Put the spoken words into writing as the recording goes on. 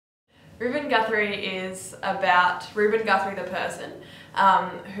Ruben Guthrie is about Ruben Guthrie the person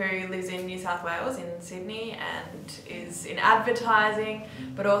who lives in New South Wales in Sydney and is in advertising,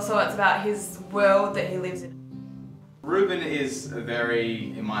 but also it's about his world that he lives in. Ruben is a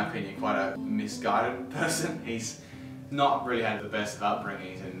very, in my opinion, quite a misguided person. He's not really had the best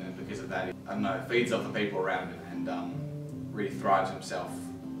upbringing, and because of that, I don't know, feeds off the people around him and really thrives himself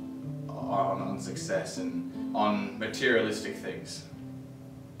on success and on materialistic things.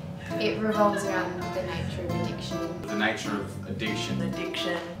 It revolves around the nature of addiction. The nature of addiction.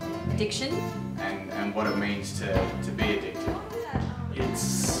 Addiction. And what it means to be addicted.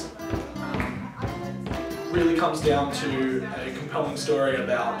 It's really comes down to a compelling story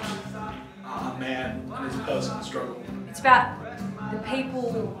about a man and his personal struggle. It's about the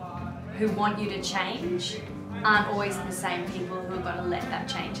people who want you to change aren't always the same people who have got to let that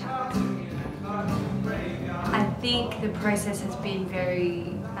change happen. I think the process has been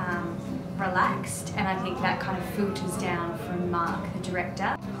very relaxed, and I think that kind of filters down from Mark, the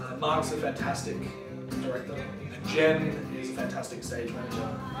director. Mark's a fantastic director, and Jen is a fantastic stage manager.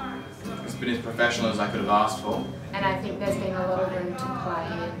 It's been as professional as I could have asked for. And I think there's been a lot of room to play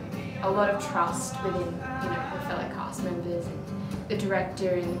and a lot of trust within, the fellow cast members and the director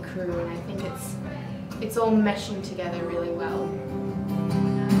and the crew, and I think it's all meshing together really well.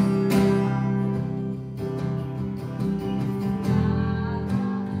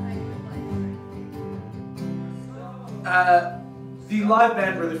 The live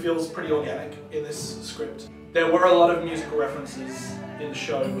band really feels pretty organic in this script. There were a lot of musical references in the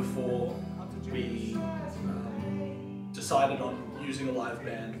show before we decided on using a live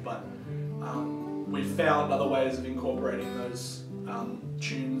band, but we found other ways of incorporating those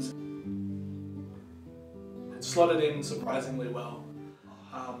tunes. It slotted in surprisingly well,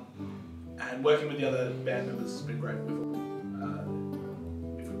 and working with the other band members has been great.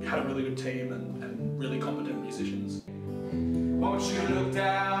 We've had a really good team and really competent musicians. Won't you look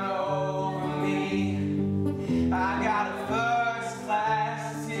down over me? I got a first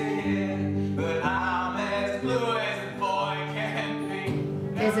class ticket, but I'm as blue as a boy can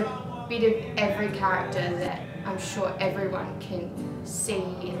be. There's a bit of every character that I'm sure everyone can see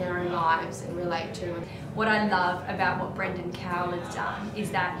in their own lives and relate to. What I love about what Brendan Cowell has done is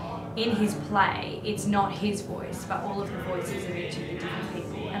that in his play, it's not his voice, but all of the voices of each of the different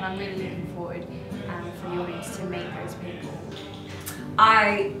people, and I'm really looking forward for the audience to meet those people.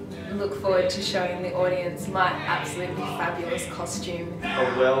 I look forward to showing the audience my absolutely fabulous costume.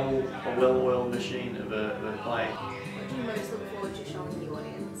 A well-oiled machine of a play. What do you most look forward to showing the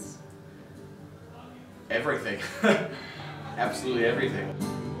audience? Everything. Absolutely everything.